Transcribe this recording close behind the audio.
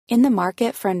In the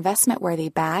market for investment-worthy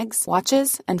bags,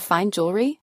 watches, and fine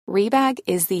jewelry, Rebag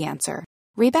is the answer.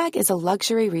 Rebag is a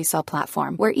luxury resale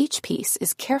platform where each piece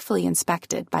is carefully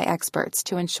inspected by experts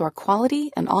to ensure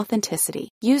quality and authenticity.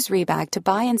 Use Rebag to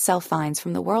buy and sell finds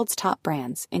from the world's top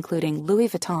brands, including Louis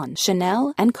Vuitton,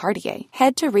 Chanel, and Cartier.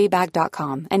 Head to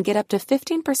Rebag.com and get up to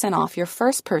 15% off your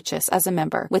first purchase as a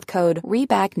member with code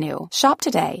REBAGNEW. Shop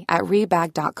today at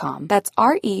Rebag.com. That's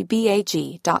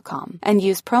REBAG.com. And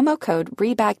use promo code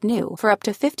REBAGNEW for up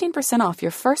to 15% off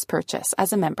your first purchase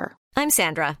as a member. I'm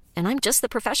Sandra, and I'm just the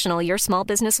professional your small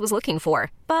business was looking for.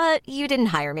 But you didn't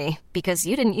hire me because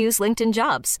you didn't use LinkedIn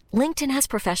Jobs. LinkedIn has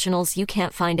professionals you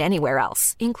can't find anywhere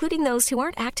else, including those who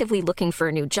aren't actively looking for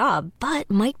a new job,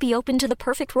 but might be open to the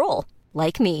perfect role,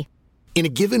 like me. In a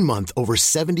given month, over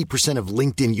 70% of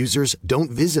LinkedIn users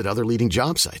don't visit other leading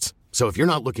job sites. So if you're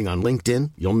not looking on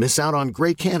LinkedIn, you'll miss out on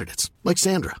great candidates, like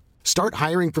Sandra. Start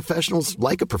hiring professionals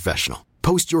like a professional.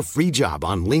 Post your free job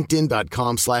on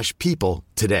linkedin.com/people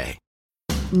today.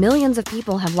 Millions of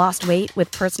people have lost weight with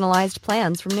personalized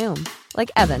plans from Noom. Like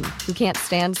Evan, who can't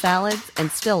stand salads and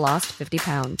still lost 50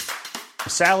 pounds.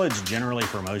 Salads generally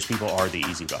for most people are the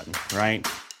easy button, right?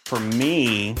 For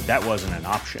me, that wasn't an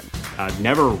option. I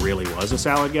never really was a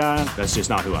salad guy. That's just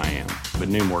not who I am. But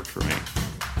Noom worked for me.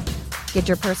 Get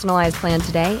your personalized plan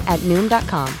today at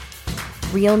Noom.com.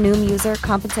 Real Noom user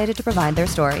compensated to provide their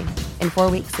story. In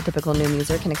 4 weeks, the typical Noom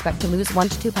user can expect to lose 1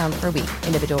 to 2 pounds per week.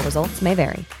 Individual results may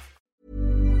vary.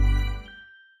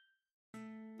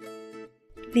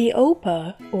 The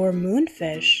Opah, or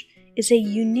Moonfish, is a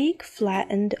unique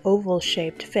flattened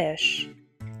oval-shaped fish.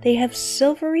 They have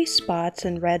silvery spots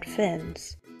and red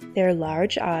fins. Their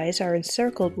large eyes are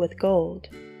encircled with gold.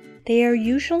 They are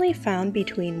usually found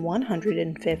between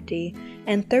 150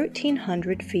 and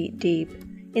 1,300 feet deep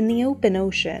in the open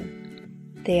ocean.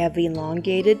 They have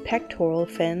elongated pectoral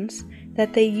fins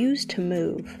that they use to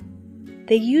move.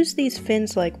 They use these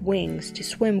fins like wings to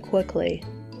swim quickly.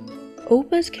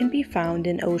 Opahs can be found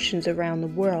in oceans around the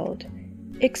world,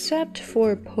 except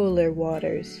for polar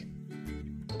waters.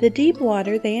 The deep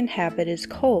water they inhabit is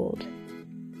cold.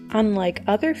 Unlike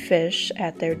other fish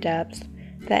at their depth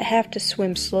that have to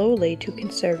swim slowly to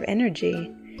conserve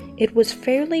energy, it was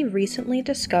fairly recently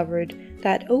discovered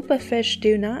that Opah fish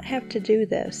do not have to do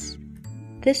this.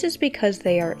 This is because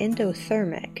they are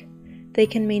endothermic. They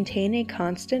can maintain a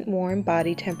constant warm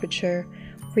body temperature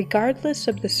regardless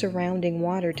of the surrounding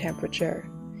water temperature.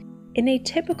 In a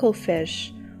typical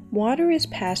fish, water is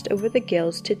passed over the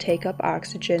gills to take up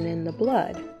oxygen in the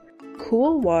blood.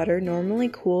 Cool water normally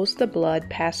cools the blood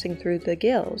passing through the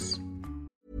gills.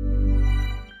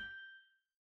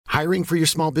 Hiring for your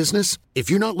small business? If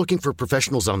you're not looking for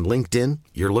professionals on LinkedIn,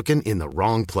 you're looking in the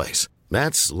wrong place.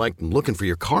 That's like looking for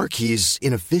your car keys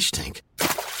in a fish tank.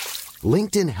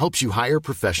 LinkedIn helps you hire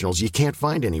professionals you can't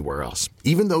find anywhere else,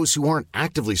 even those who aren't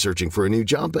actively searching for a new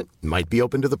job but might be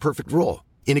open to the perfect role.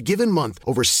 In a given month,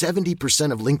 over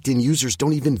 70% of LinkedIn users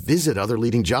don't even visit other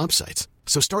leading job sites.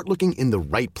 So start looking in the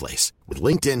right place. With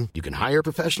LinkedIn, you can hire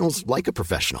professionals like a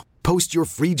professional. Post your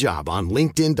free job on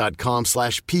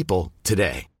linkedin.com/people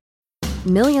today.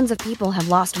 Millions of people have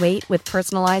lost weight with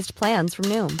personalized plans from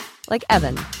Noom. Like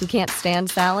Evan, who can't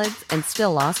stand salads and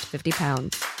still lost 50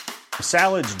 pounds.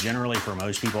 Salads generally for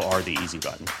most people are the easy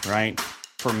button, right?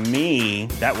 For me,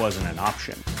 that wasn't an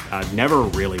option. I never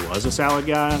really was a salad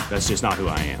guy. That's just not who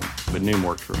I am. But Noom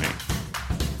worked for me.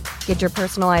 Get your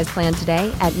personalized plan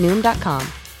today at Noom.com.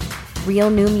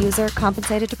 Real Noom user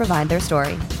compensated to provide their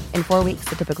story. In 4 weeks,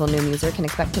 the typical Noom user can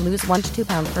expect to lose 1 to 2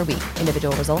 pounds per week.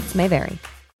 Individual results may vary.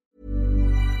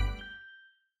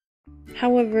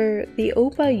 However, the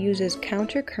Opah uses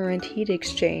countercurrent heat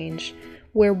exchange,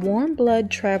 where warm blood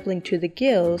traveling to the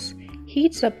gills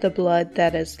heats up the blood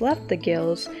that has left the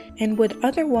gills and would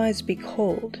otherwise be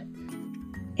cold.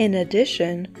 In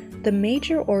addition, the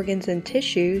major organs and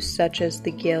tissues, such as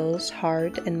the gills,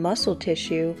 heart, and muscle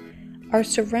tissue, are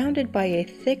surrounded by a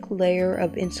thick layer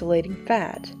of insulating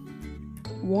fat.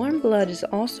 Warm blood is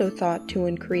also thought to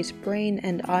increase brain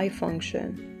and eye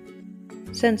function.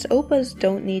 Since Opahs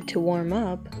don't need to warm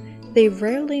up, they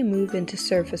rarely move into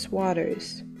surface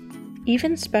waters.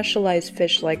 Even specialized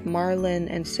fish like marlin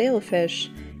and sailfish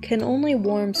can only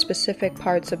warm specific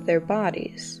parts of their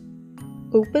bodies.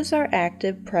 Opahs are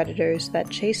active predators that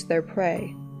chase their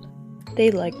prey. They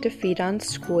like to feed on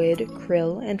squid,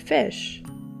 krill, and fish.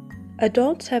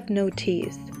 Adults have no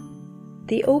teeth.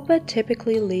 The Opah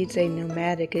typically leads a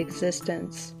nomadic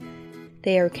existence.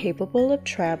 They are capable of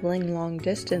traveling long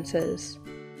distances.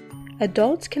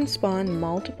 Adults can spawn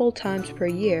multiple times per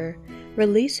year,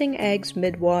 releasing eggs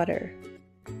mid-water.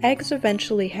 Eggs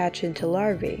eventually hatch into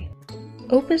larvae.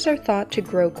 Opahs are thought to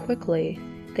grow quickly.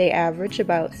 They average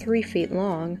about 3 feet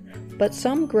long, but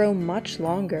some grow much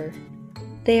longer.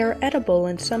 They are edible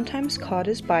and sometimes caught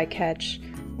as bycatch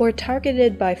or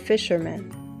targeted by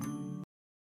fishermen.